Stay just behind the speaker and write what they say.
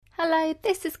Hello,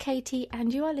 this is Katie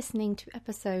and you are listening to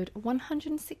episode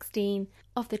 116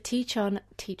 of the Teach On,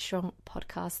 Teach Strong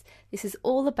podcast. This is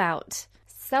all about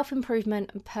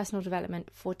self-improvement and personal development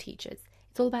for teachers.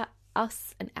 It's all about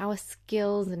us and our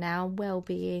skills and our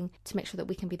well-being to make sure that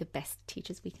we can be the best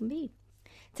teachers we can be.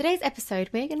 Today's episode,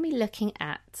 we're going to be looking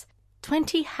at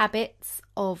 20 habits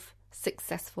of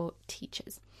successful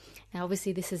teachers. Now,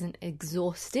 obviously, this isn't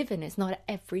exhaustive and it's not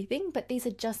everything, but these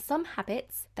are just some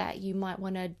habits that you might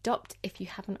want to adopt if you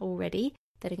haven't already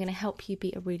that are going to help you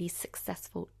be a really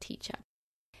successful teacher.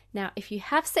 Now, if you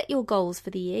have set your goals for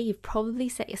the year, you've probably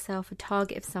set yourself a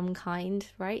target of some kind,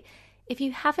 right? If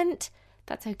you haven't,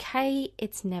 that's okay.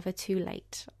 It's never too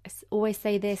late. I always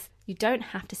say this, you don't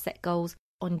have to set goals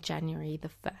on January the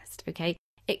 1st, okay?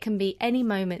 It can be any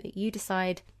moment that you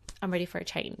decide, I'm ready for a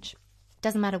change.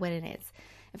 Doesn't matter when it is.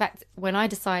 In fact, when I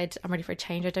decide I'm ready for a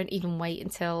change, I don't even wait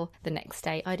until the next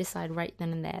day. I decide right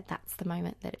then and there, that's the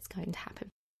moment that it's going to happen.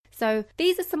 So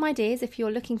these are some ideas if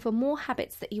you're looking for more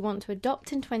habits that you want to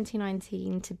adopt in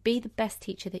 2019 to be the best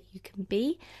teacher that you can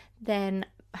be, then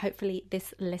hopefully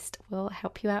this list will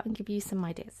help you out and give you some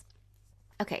ideas.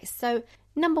 Okay, so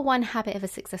number one habit of a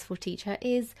successful teacher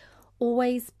is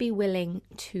always be willing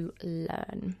to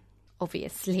learn.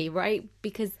 Obviously, right?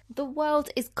 Because the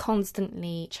world is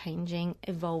constantly changing,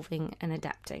 evolving and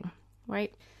adapting,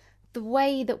 right? The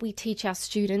way that we teach our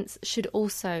students should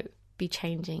also be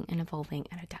changing and evolving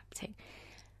and adapting.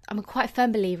 I'm a quite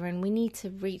firm believer in we need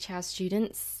to reach our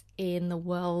students in the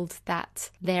world that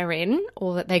they're in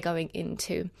or that they're going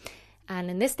into.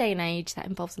 And in this day and age, that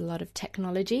involves a lot of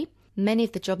technology. Many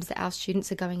of the jobs that our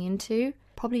students are going into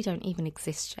probably don't even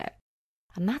exist yet.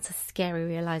 And that's a scary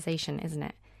realization, isn't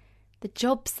it? The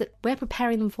jobs that we're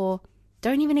preparing them for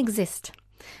don't even exist.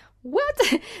 What?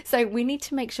 So we need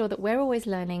to make sure that we're always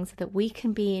learning so that we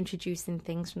can be introducing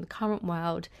things from the current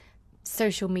world,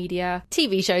 social media,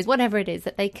 TV shows, whatever it is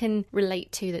that they can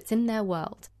relate to that's in their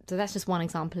world. So that's just one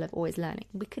example of always learning.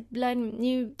 We could learn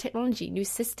new technology, new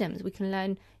systems. We can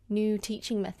learn new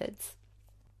teaching methods.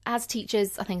 As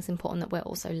teachers, I think it's important that we're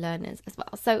also learners as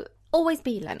well. So always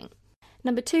be learning.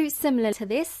 Number two, similar to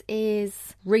this,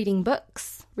 is reading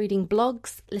books, reading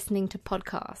blogs, listening to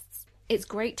podcasts. It's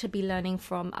great to be learning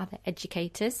from other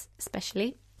educators,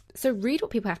 especially. So read what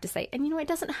people have to say. And it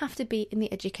doesn't have to be in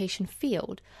the education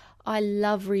field. I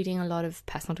love reading a lot of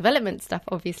personal development stuff,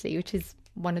 obviously, which is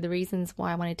one of the reasons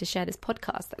why I wanted to share this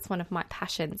podcast. That's one of my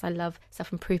passions. I love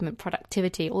self-improvement,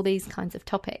 productivity, all these kinds of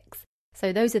topics.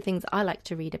 So those are things I like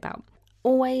to read about.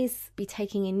 Always be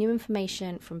taking in new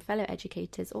information from fellow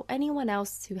educators or anyone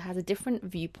else who has a different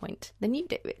viewpoint than you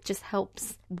do. It just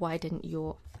helps widen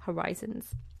your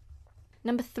horizons.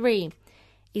 Number three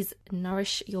is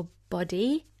nourish your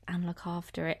body and look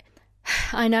after it.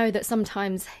 I know that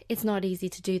sometimes it's not easy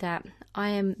to do that. I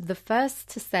am the first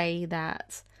to say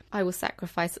that I will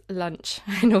sacrifice lunch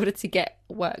in order to get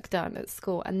work done at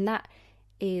school. And that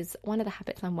is one of the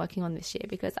habits I'm working on this year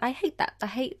because I hate that. I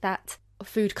hate that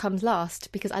food comes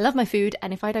last because I love my food,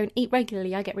 and if I don't eat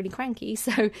regularly I get really cranky,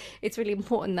 so it's really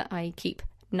important that I keep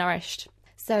nourished.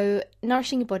 So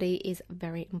nourishing your body is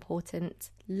very important.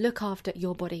 Look after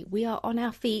your body. We are on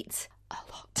our feet a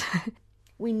lot.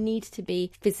 We need to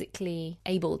be physically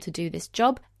able to do this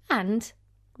job, and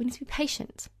we need to be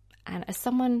patient. And as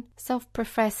someone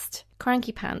self-professed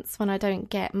cranky pants, when I don't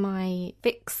get my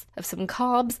fix of some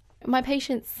carbs, my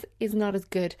patience is not as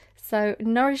good. So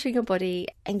nourishing your body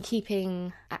and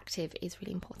keeping active is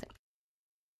really important.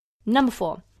 Number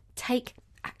four, take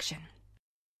action.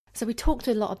 So we talked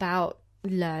a lot about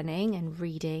learning and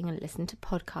reading and listening to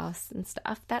podcasts and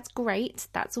stuff. That's great.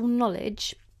 That's all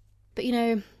knowledge. But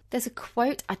there's a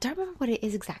quote, I don't remember what it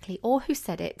is exactly or who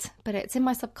said it, but it's in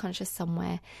my subconscious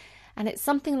somewhere. And it's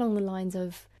something along the lines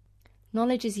of,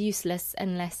 knowledge is useless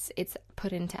unless it's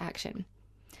put into action.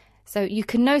 So you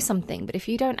can know something, but if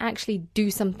you don't actually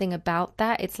do something about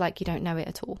that, it's like you don't know it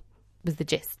at all, was the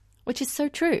gist, which is so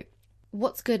true.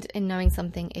 What's good in knowing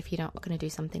something if you're not going to do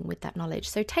something with that knowledge?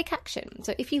 So take action.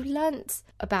 So if you've learnt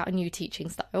about a new teaching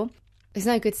style, it's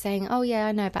no good saying, oh yeah,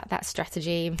 I know about that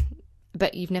strategy,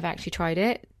 but you've never actually tried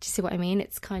it. Do you see what I mean?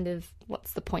 It's kind of,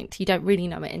 what's the point? You don't really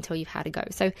know it until you've had a go.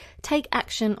 So take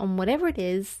action on whatever it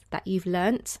is that you've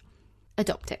learnt,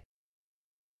 adopt it.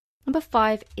 Number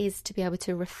five is to be able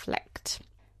to reflect.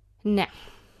 Now,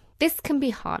 this can be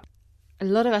hard. A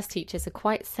lot of us teachers are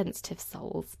quite sensitive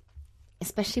souls,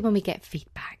 especially when we get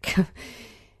feedback.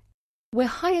 We're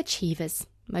high achievers,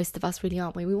 most of us really,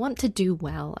 aren't we? We want to do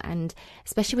well, and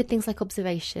especially with things like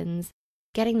observations,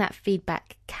 getting that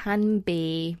feedback can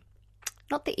be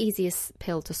not the easiest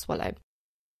pill to swallow.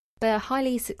 But a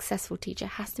highly successful teacher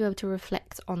has to be able to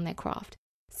reflect on their craft.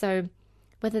 So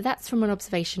whether that's from an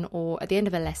observation or at the end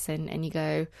of a lesson and you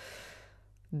go,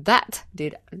 that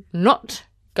did not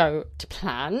go to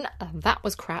plan, that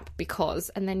was crap because,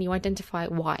 and then you identify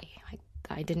why.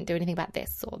 I didn't do anything about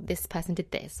this, or this person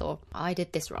did this, or I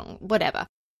did this wrong, whatever.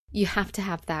 You have to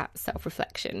have that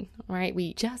self-reflection, right?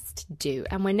 We just do.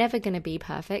 And we're never going to be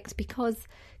perfect because,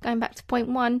 going back to point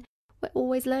one, we're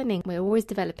always learning, we're always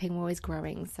developing, we're always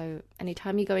growing. So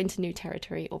anytime you go into new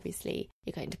territory, obviously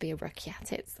you're going to be a rookie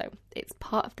at it. So it's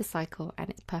part of the cycle and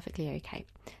it's perfectly okay.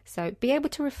 So be able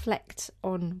to reflect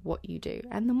on what you do.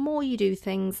 And the more you do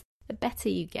things, the better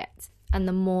you get and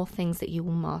the more things that you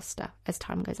will master as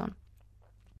time goes on.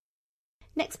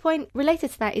 Next point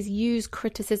related to that is use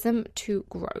criticism to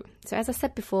grow. So as I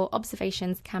said before,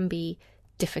 observations can be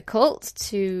difficult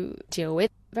to deal with.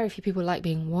 Very few people like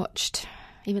being watched.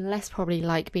 Even less probably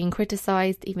like being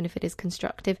criticised, even if it is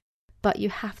constructive. But you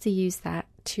have to use that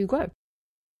to grow.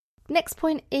 Next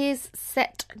point is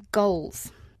set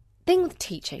goals. Thing with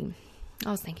teaching,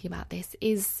 I was thinking about this,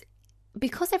 is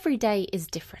because every day is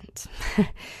different.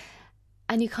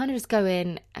 And you kind of just go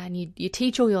in and you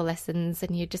teach all your lessons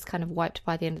and you're just kind of wiped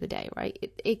by the end of the day,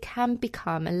 right? It can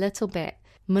become a little bit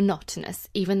monotonous,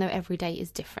 even though every day is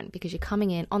different because you're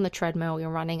coming in on the treadmill, you're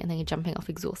running, and then you're jumping off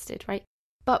exhausted, right?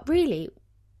 But really,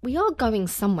 we are going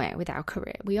somewhere with our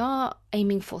career. We are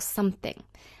aiming for something.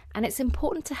 And it's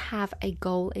important to have a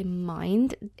goal in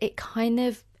mind. It kind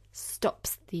of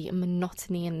stops the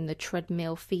monotony and the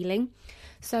treadmill feeling.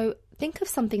 So think of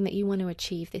something that you want to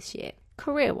achieve this year,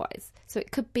 career-wise. So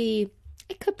it could be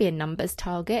a numbers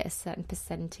target, a certain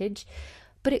percentage,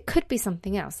 but it could be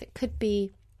something else. It could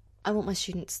be, I want my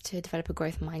students to develop a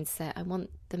growth mindset. I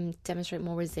want them to demonstrate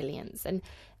more resilience, and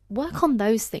work on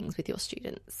those things with your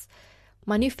students.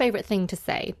 My new favourite thing to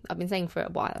say, I've been saying for a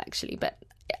while actually, but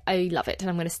I love it and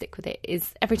I'm going to stick with it,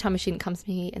 is every time a student comes to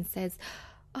me and says,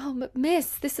 "Oh,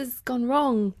 miss, this has gone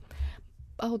wrong.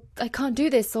 Oh, I can't do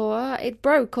this," or "it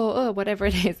broke," or whatever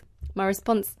it is. My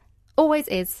response always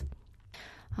is,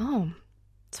 "Oh,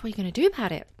 so what are you going to do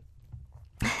about it?"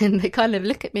 And they kind of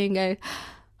look at me and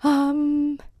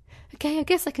go, "Okay, I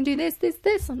guess I can do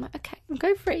this. I'm like, "Okay,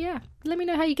 go for it, yeah. Let me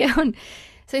know how you get on."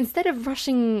 So instead of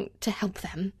rushing to help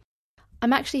them,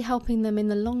 I'm actually helping them in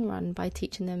the long run by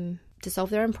teaching them to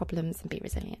solve their own problems and be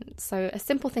resilient. So a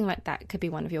simple thing like that could be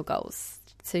one of your goals.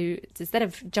 So instead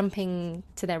of jumping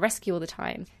to their rescue all the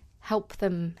time, help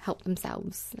them help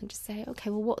themselves and just say,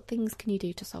 okay, well, what things can you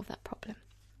do to solve that problem?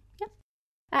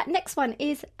 Yeah. Next one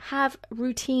is have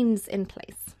routines in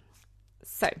place.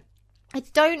 So I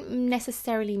don't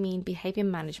necessarily mean behavior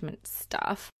management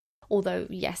stuff, although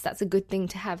yes, that's a good thing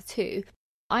to have too.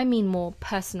 I mean more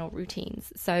personal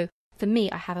routines. So for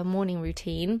me, I have a morning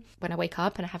routine when I wake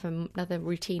up and I have another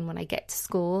routine when I get to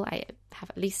school. I have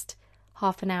at least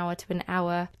half an hour to an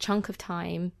hour chunk of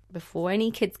time before any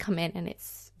kids come in and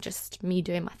it's just me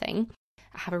doing my thing.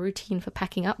 I have a routine for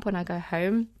packing up when I go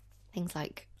home. Things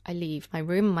like I leave my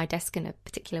room and my desk in a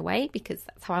particular way because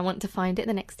that's how I want to find it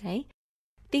the next day.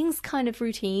 These kind of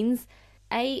routines,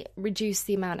 reduce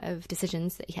the amount of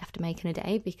decisions that you have to make in a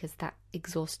day because that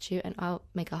exhausts you, and I'll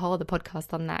make a whole other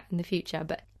podcast on that in the future.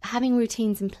 But having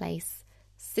routines in place,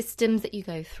 systems that you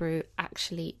go through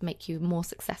actually make you more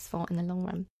successful in the long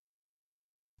run.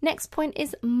 Next point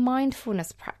is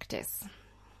mindfulness practice.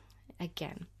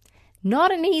 Again,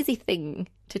 not an easy thing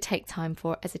to take time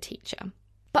for as a teacher,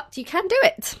 but you can do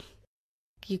it.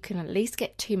 You can at least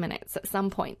get 2 minutes at some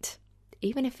point,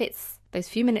 even if it's those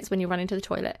few minutes when you run into the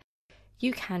toilet.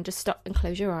 You can just stop and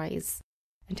close your eyes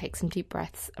and take some deep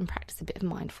breaths and practice a bit of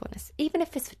mindfulness, even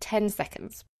if it's for 10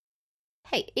 seconds.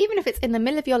 Hey, even if it's in the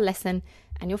middle of your lesson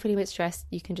and you're feeling a bit stressed,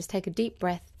 you can just take a deep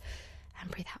breath and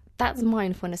breathe out. That's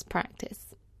mindfulness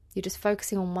practice. You're just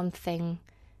focusing on one thing,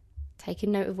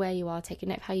 taking note of where you are, taking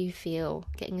note of how you feel,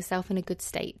 getting yourself in a good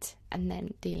state, and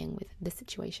then dealing with the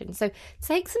situation. So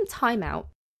take some time out.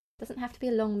 It doesn't have to be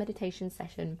a long meditation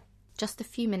session. Just a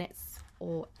few minutes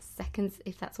or seconds,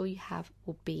 if that's all you have,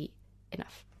 will be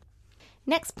enough.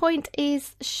 Next point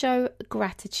is show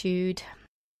gratitude.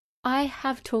 I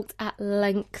have talked at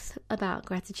length about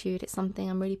gratitude. It's something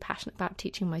I'm really passionate about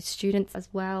teaching my students as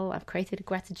well. I've created a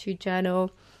gratitude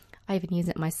journal. I even use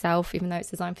it myself, even though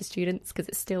it's designed for students, because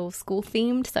it's still school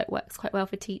themed, so it works quite well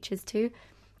for teachers too.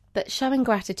 But showing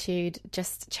gratitude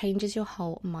just changes your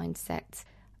whole mindset.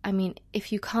 I mean,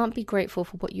 if you can't be grateful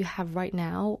for what you have right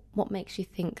now, what makes you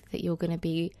think that you're going to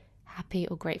be happy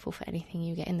or grateful for anything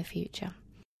you get in the future?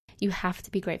 You have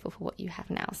to be grateful for what you have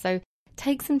now. So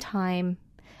take some time,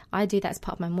 I do that as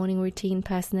part of my morning routine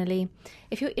personally.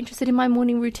 If you're interested in my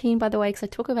morning routine, by the way, because I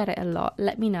talk about it a lot,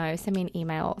 let me know, send me an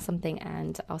email or something,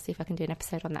 and I'll see if I can do an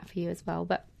episode on that for you as well.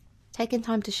 But taking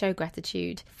time to show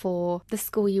gratitude for the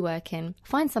school you work in.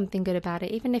 Find something good about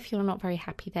it. Even if you're not very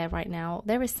happy there right now,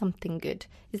 there is something good.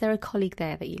 Is there a colleague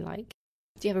there that you like?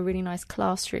 Do you have a really nice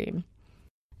classroom?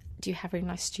 Do you have really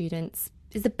nice students?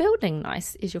 Is the building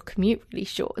nice? Is your commute really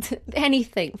short?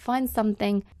 Anything. Find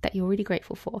something that you're really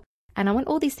grateful for. And I want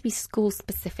all these to be school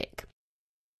specific.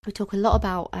 We talk a lot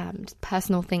about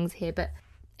personal things here, but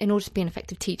in order to be an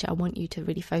effective teacher, I want you to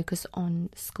really focus on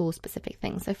school specific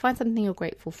things. So find something you're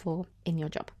grateful for in your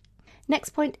job. Next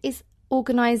point is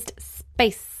organised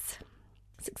space.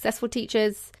 Successful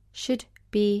teachers should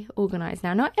be organised.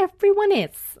 Now, not everyone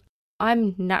is.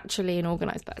 I'm naturally an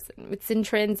organised person. It's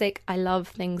intrinsic. I love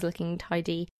things looking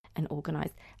tidy and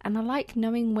organised. And I like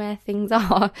knowing where things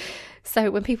are.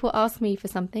 So when people ask me for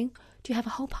something, do you have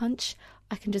a hole punch?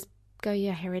 I can just go,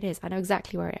 yeah, here it is. I know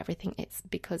exactly where everything is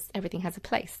because everything has a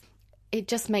place. It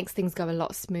just makes things go a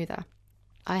lot smoother.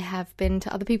 I have been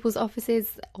to other people's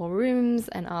offices or rooms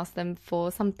and asked them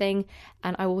for something,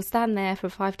 and I will stand there for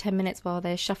 5-10 minutes while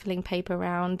they're shuffling paper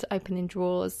around, opening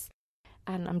drawers.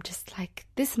 And I'm just like,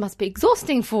 this must be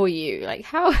exhausting for you. Like,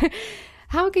 how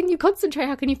can you concentrate?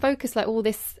 How can you focus? Like, all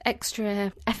this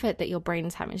extra effort that your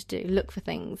brain's having to do, look for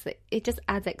things. It just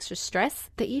adds extra stress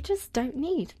that you just don't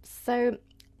need. So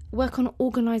work on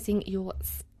organising your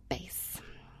space.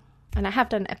 And I have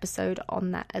done an episode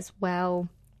on that as well.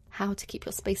 How to keep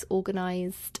your space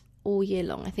organised all year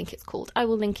long, I think it's called. I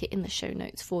will link it in the show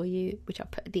notes for you, which I'll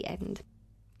put at the end.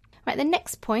 Right, the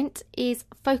next point is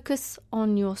focus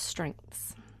on your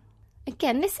strengths.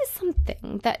 Again, this is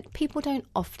something that people don't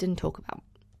often talk about.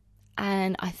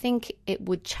 And I think it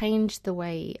would change the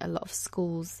way a lot of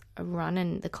schools are run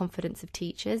and the confidence of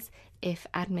teachers if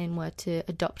admin were to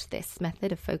adopt this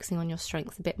method of focusing on your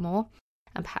strengths a bit more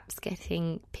and perhaps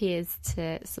getting peers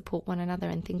to support one another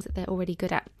in things that they're already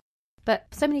good at. But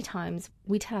so many times,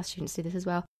 we tell our students to do this as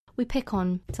well, we pick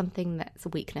on something that's a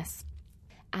weakness.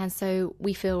 And so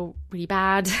we feel really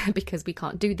bad because we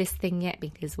can't do this thing yet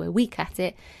because we're weak at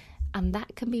it. And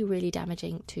that can be really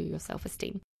damaging to your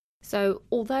self-esteem. So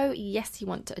although, yes, you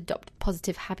want to adopt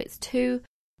positive habits too,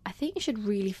 I think you should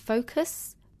really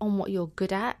focus on what you're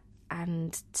good at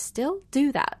and still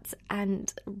do that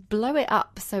and blow it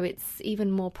up so it's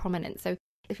even more prominent. So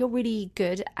if you're really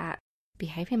good at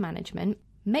behaviour management,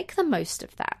 make the most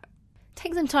of that.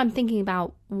 Take some time thinking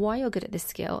about why you're good at this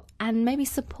skill and maybe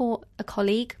support a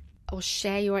colleague or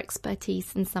share your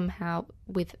expertise and somehow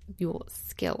with your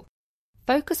skill.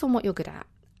 Focus on what you're good at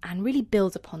and really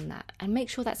build upon that and make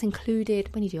sure that's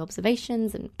included when you do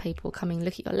observations and people come and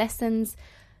look at your lessons.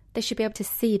 They should be able to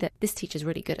see that this teacher's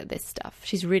really good at this stuff.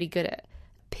 She's really good at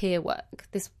peer work.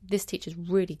 This teacher's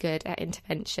really good at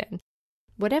intervention.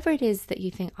 Whatever it is that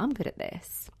you think, I'm good at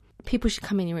this, people should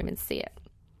come in your room and see it.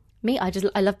 Me, I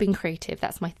love being creative.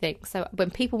 That's my thing. So when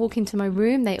people walk into my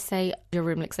room, they say, your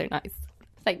room looks so nice.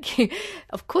 Thank you.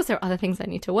 Of course, there are other things I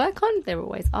need to work on. There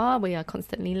always are. We are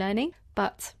constantly learning.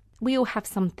 But we all have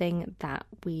something that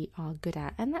we are good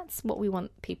at. And that's what we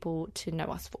want people to know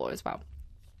us for as well.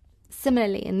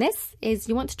 Similarly, in this is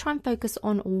you want to try and focus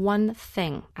on one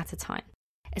thing at a time,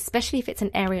 especially if it's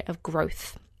an area of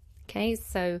growth. Okay,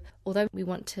 so although we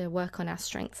want to work on our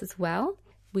strengths as well,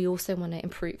 we also want to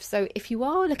improve. So if you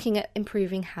are looking at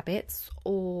improving habits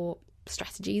or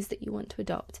strategies that you want to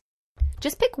adopt,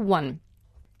 just pick one,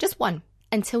 just one,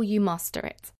 until you master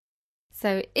it.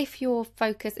 So if your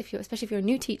focus, especially if you're a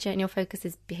new teacher and your focus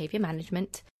is behavior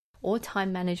management or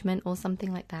time management or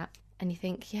something like that, and you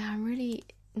think, yeah, I'm really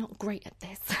not great at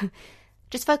this,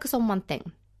 just focus on one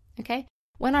thing, okay?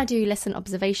 When I do lesson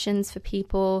observations for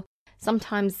people,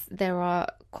 sometimes there are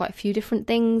quite a few different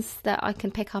things that I can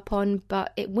pick up on,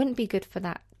 but it wouldn't be good for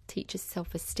that teacher's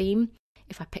self-esteem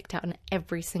if I picked out on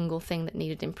every single thing that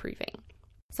needed improving.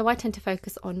 So I tend to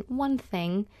focus on one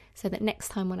thing so that next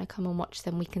time when I come and watch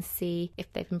them, we can see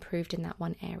if they've improved in that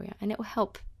one area, and it will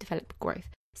help develop growth.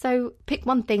 So pick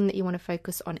one thing that you want to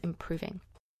focus on improving.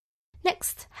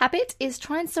 Next habit is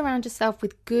try and surround yourself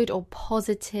with good or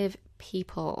positive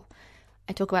people.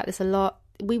 I talk about this a lot.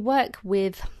 We work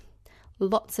with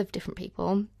lots of different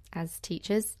people as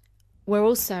teachers. We're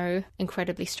also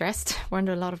incredibly stressed. We're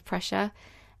under a lot of pressure,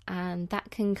 and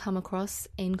that can come across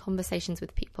in conversations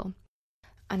with people.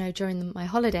 I know during my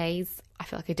holidays, I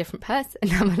feel like a different person.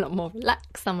 I'm a lot more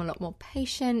relaxed. I'm a lot more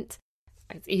patient.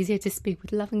 It's easier to speak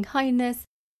with love and kindness.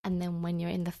 And then when you're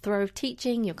in the throes of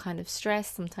teaching, you're kind of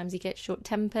stressed. Sometimes you get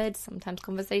short-tempered. Sometimes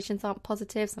conversations aren't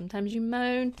positive. Sometimes you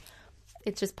moan.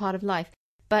 It's just part of life.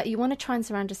 But you want to try and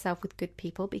surround yourself with good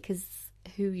people, because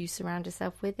who you surround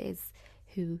yourself with is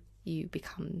who you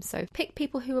become. So pick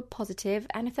people who are positive,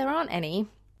 and if there aren't any,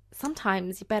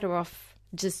 sometimes you're better off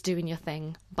just doing your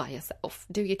thing by yourself.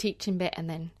 Do your teaching bit and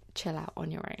then chill out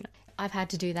on your own. I've had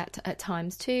to do that at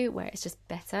times too, where it's just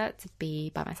better to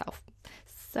be by myself.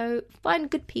 So find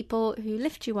good people who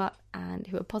lift you up and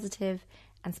who are positive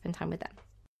and spend time with them.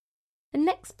 The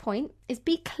next point is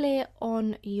be clear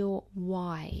on your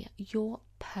why, your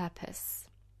purpose.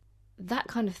 That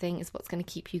kind of thing is what's going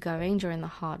to keep you going during the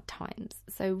hard times.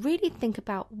 So really think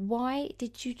about, why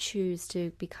did you choose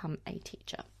to become a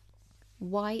teacher?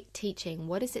 Why teaching?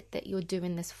 What is it that you're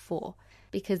doing this for?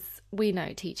 Because we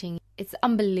know teaching, it's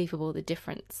unbelievable the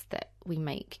difference that we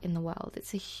make in the world.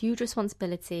 It's a huge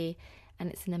responsibility, and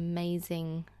it's an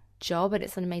amazing job, and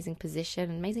it's an amazing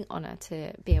position, an amazing honour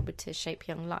to be able to shape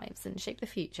young lives and shape the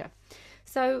future.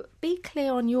 So be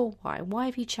clear on your why. Why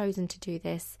have you chosen to do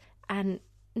this? And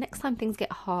next time things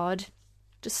get hard,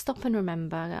 just stop and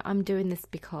remember, I'm doing this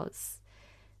because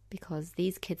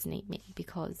these kids need me,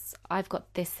 because I've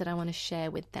got this that I want to share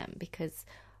with them, because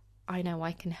I know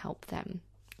I can help them,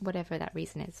 whatever that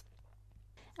reason is.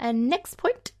 And next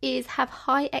point is have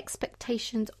high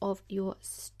expectations of your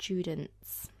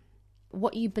students,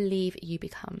 what you believe you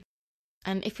become.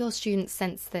 And if your students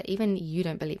sense that even you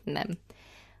don't believe in them,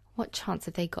 what chance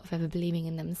have they got of ever believing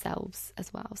in themselves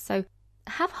as well? So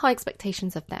have high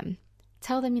expectations of them.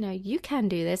 Tell them, you can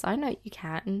do this. I know you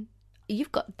can.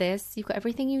 You've got this. You've got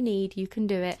everything you need. You can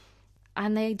do it.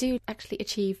 And they do actually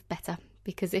achieve better,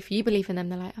 because if you believe in them,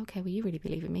 they're like, okay, well, you really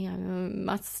believe in me. I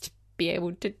must be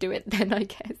able to do it then, I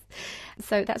guess.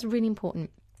 So that's really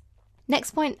important.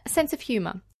 Next point, a sense of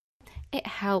humour. It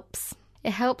helps.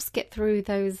 It helps get through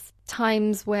those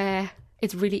times where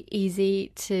it's really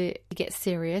easy to get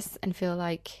serious and feel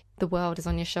like the world is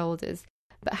on your shoulders.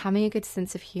 But having a good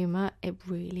sense of humour, it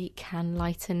really can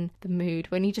lighten the mood.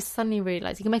 When you just suddenly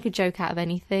realise you can make a joke out of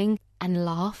anything and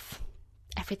laugh,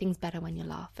 everything's better when you're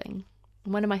laughing.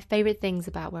 One of my favourite things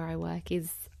about where I work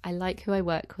is I like who I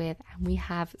work with, and we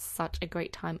have such a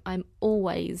great time. I'm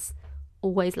always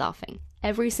laughing.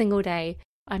 Every single day,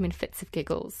 I'm in fits of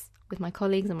giggles with my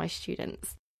colleagues and my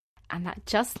students. And that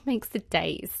just makes the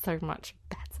day so much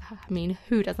better. I mean,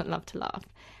 who doesn't love to laugh?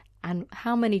 And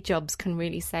how many jobs can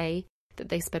really say that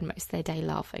they spend most of their day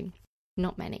laughing?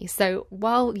 Not many. So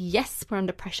while yes, we're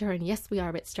under pressure, and yes, we are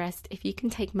a bit stressed, if you can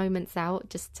take moments out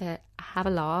just to have a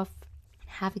laugh,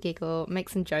 have a giggle, make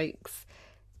some jokes,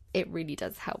 it really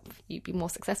does help you be more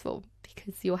successful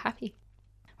because you're happy.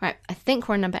 Right, I think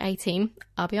we're on number 18.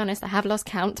 I'll be honest, I have lost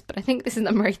count, but I think this is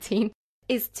number 18,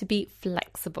 is to be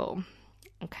flexible.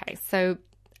 Okay, so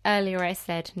earlier I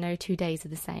said no 2 days are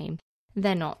the same.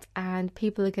 They're not. And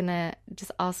people are going to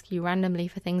just ask you randomly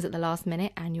for things at the last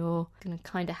minute, and you're going to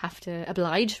kind of have to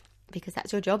oblige because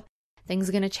that's your job. Things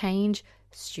are going to change.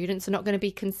 Students are not going to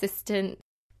be consistent.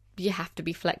 You have to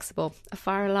be flexible. A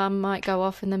fire alarm might go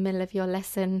off in the middle of your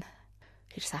lesson.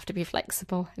 You just have to be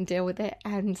flexible and deal with it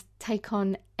and take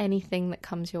on anything that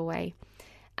comes your way.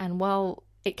 And while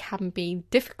it can be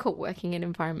difficult working in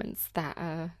environments that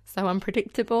are so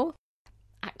unpredictable,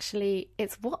 actually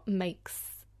it's what makes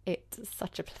it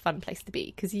such a fun place to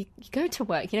be. Because you go to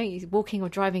work, you're walking or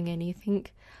driving in and you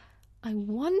think, I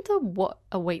wonder what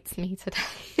awaits me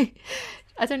today.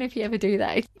 I don't know if you ever do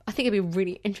that. I think it'd be a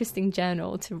really interesting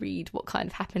journal to read what kind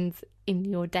of happens in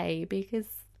your day, because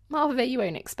half of it you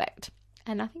won't expect.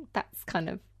 And I think it's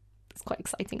quite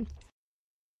exciting.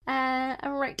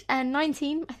 Alright, and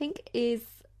 19, I think, is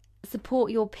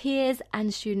support your peers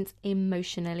and students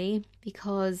emotionally,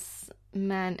 because,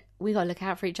 man, we got to look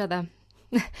out for each other.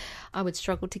 I would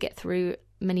struggle to get through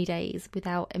many days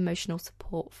without emotional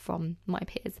support from my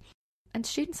peers. And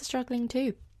students are struggling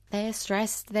too. They're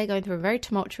stressed. They're going through a very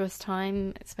tumultuous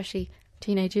time, especially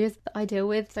teenagers that I deal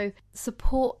with. So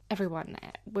support everyone.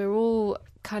 We're all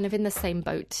kind of in the same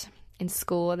boat in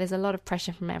school. There's a lot of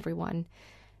pressure from everyone.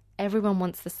 Everyone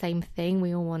wants the same thing.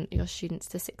 We all want your students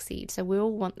to succeed. So we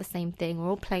all want the same thing. We're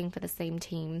all playing for the same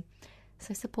team.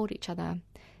 So support each other.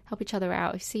 Help each other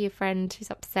out. If you see a friend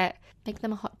who's upset, make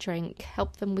them a hot drink.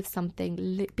 Help them with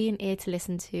something. Be an ear to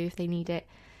listen to if they need it.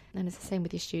 And it's the same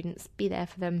with your students. Be there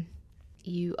for them.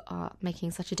 You are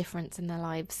making such a difference in their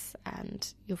lives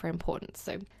and you're very important.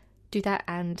 So do that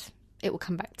and it will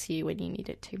come back to you when you need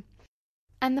it to.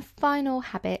 And the final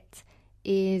habit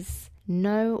is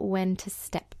know when to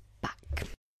step back.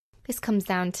 This comes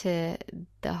down to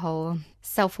the whole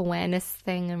self-awareness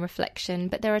thing and reflection,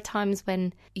 but there are times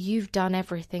when you've done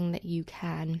everything that you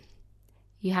can.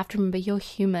 You have to remember you're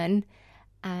human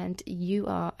and you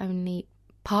are only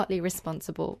partly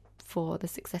responsible for the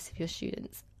success of your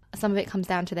students. Some of it comes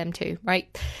down to them too,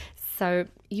 right? So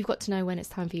you've got to know when it's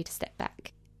time for you to step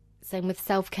back. Same with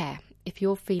self-care. If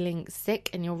you're feeling sick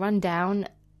and you're run down,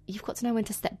 you've got to know when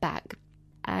to step back.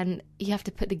 And you have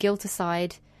to put the guilt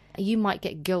aside. You might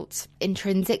get guilt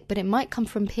intrinsic, but it might come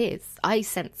from peers. I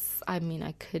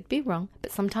could be wrong,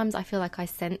 but sometimes I feel like I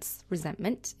sense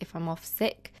resentment if I'm off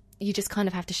sick. You just kind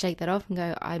of have to shake that off and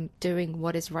go, I'm doing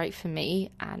what is right for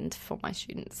me and for my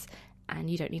students. And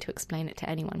you don't need to explain it to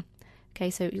anyone. Okay,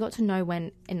 so you've got to know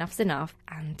when enough's enough,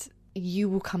 and you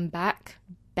will come back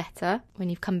better when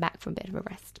you've come back from a bit of a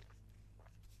rest.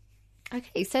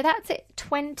 Okay, so that's it.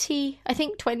 20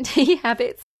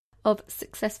 habits of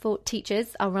successful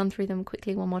teachers. I'll run through them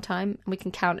quickly one more time, and we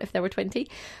can count if there were 20.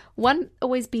 1,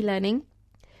 always be learning.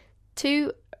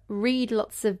 2, read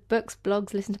lots of books,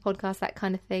 blogs, listen to podcasts, that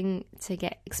kind of thing, to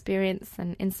get experience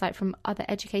and insight from other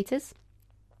educators.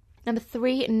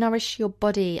 3, nourish your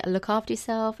body. Look after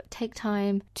yourself. Take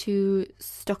time to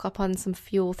stock up on some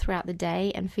fuel throughout the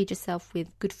day and feed yourself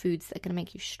with good foods that are going to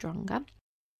make you stronger.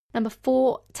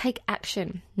 4, take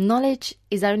action. Knowledge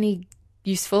is only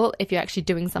useful if you're actually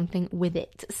doing something with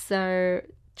it. So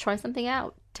try something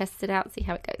out, test it out, see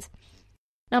how it goes.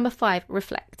 5,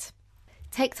 reflect.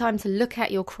 Take time to look at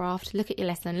your craft, look at your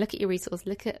lesson, look at your resource,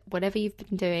 look at whatever you've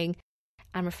been doing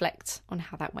and reflect on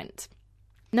how that went.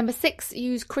 6,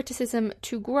 use criticism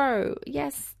to grow.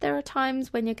 Yes, there are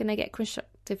times when you're going to get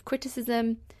constructive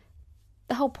criticism.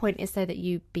 The whole point is so that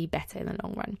you be better in the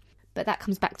long run. But that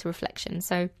comes back to reflection.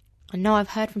 So I know I've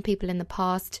heard from people in the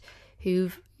past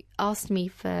who've asked me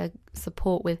for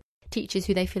support with teachers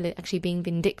who they feel are actually being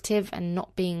vindictive and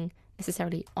not being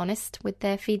necessarily honest with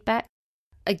their feedback.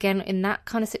 Again, in that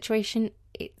kind of situation,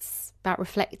 it's about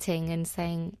reflecting and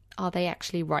saying, are they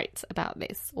actually right about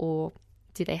this, or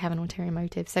do they have an ulterior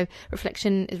motive? So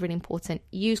reflection is really important.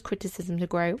 Use criticism to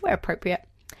grow where appropriate.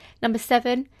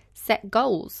 7, set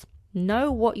goals.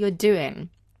 Know what you're doing.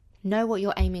 Know what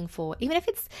you're aiming for. Even if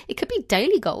it could be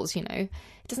daily goals, It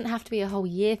doesn't have to be a whole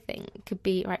year thing. It could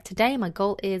be, right, today my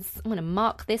goal is I'm going to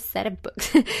mark this set of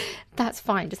books. That's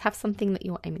fine. Just have something that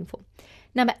you're aiming for.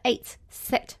 8,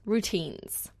 set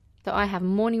routines. So I have a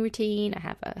morning routine. I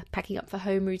have a packing up for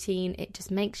home routine. It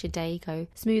just makes your day go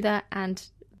smoother, and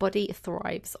body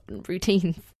thrives on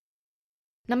routines.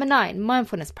 9,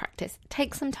 mindfulness practice.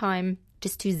 Take some time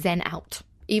just to zen out,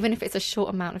 even if it's a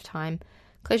short amount of time.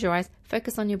 Close your eyes,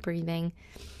 focus on your breathing,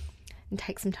 and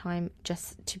take some time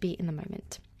just to be in the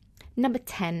moment.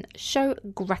 10, show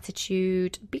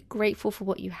gratitude. Be grateful for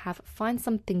what you have. Find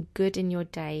something good in your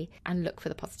day and look for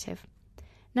the positive.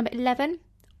 11,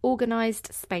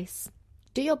 organised space.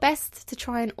 Do your best to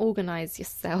try and organise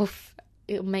yourself.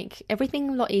 It'll make everything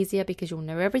a lot easier because you'll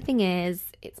know where everything is.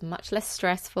 It's much less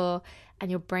stressful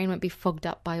and your brain won't be fogged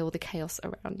up by all the chaos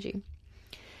around you.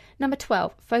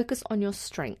 12, focus on your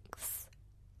strengths.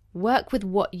 Work with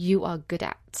what you are good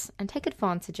at and take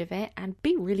advantage of it and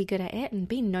be really good at it and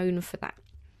be known for that.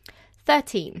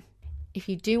 13, if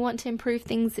you do want to improve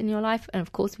things in your life, and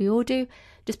of course we all do,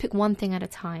 just pick one thing at a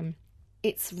time.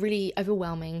 It's really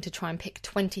overwhelming to try and pick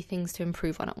 20 things to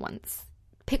improve on at once.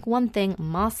 Pick one thing,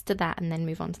 master that, and then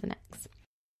move on to the next.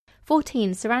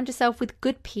 14, surround yourself with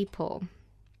good people.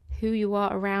 Who you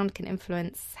are around can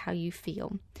influence how you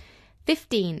feel.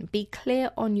 15, be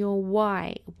clear on your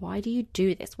why. Why do you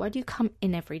do this? Why do you come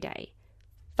in every day?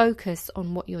 Focus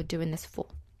on what you're doing this for.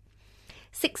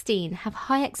 16, have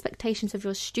high expectations of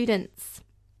your students.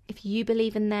 If you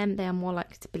believe in them, they are more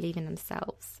likely to believe in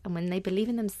themselves. And when they believe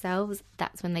in themselves,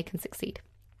 that's when they can succeed.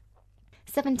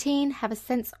 17, have a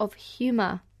sense of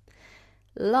humour.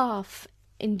 Laugh.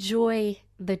 Enjoy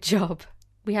the job.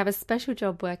 We have a special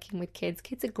job working with kids.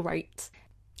 Kids are great.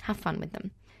 Have fun with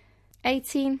them.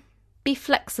 18, be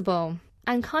flexible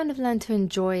and kind of learn to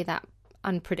enjoy that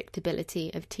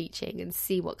unpredictability of teaching and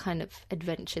see what kind of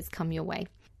adventures come your way.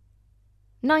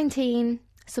 19,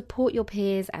 support your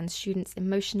peers and students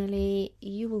emotionally.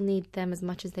 You will need them as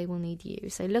much as they will need you.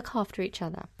 So look after each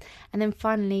other. And then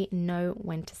finally, know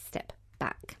when to step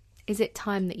back. Is it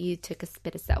time that you took a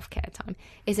bit of self-care time?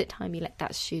 Is it time you let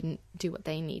that student do what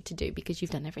they need to do because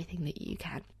you've done everything that you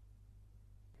can?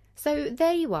 So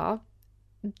there you are.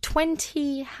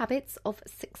 20 habits of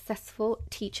successful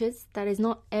teachers. That is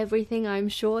not everything, I'm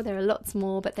sure. There are lots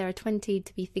more, but there are 20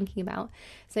 to be thinking about.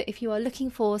 So if you are looking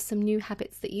for some new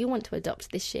habits that you want to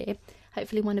adopt this year,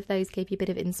 hopefully one of those gave you a bit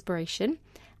of inspiration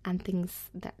and things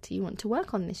that you want to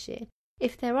work on this year.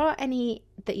 If there are any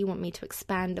that you want me to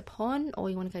expand upon,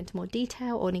 or you want to go into more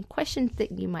detail, or any questions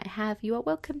that you might have, you are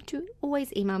welcome to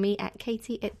always email me at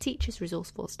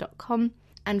katie@teachersresourceforce.com.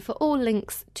 And for all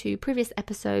links to previous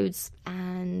episodes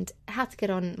and how to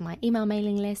get on my email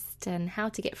mailing list and how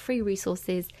to get free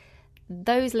resources,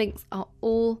 those links are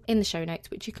all in the show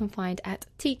notes, which you can find at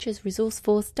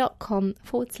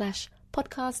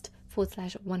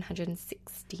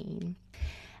teachersresourceforce.com/podcast/116.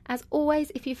 As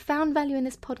always, if you found value in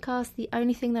this podcast, the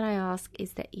only thing that I ask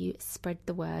is that you spread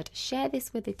the word. Share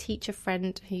this with a teacher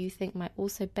friend who you think might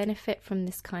also benefit from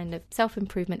this kind of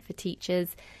self-improvement for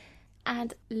teachers,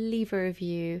 and leave a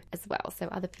review as well so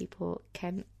other people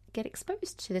can get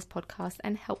exposed to this podcast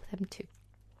and help them too.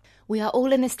 We are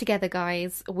all in this together,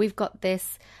 guys. We've got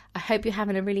this. I hope you're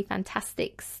having a really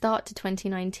fantastic start to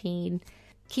 2019.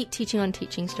 Keep teaching on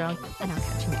Teaching Strong, and I'll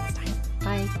catch you next time.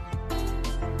 Bye.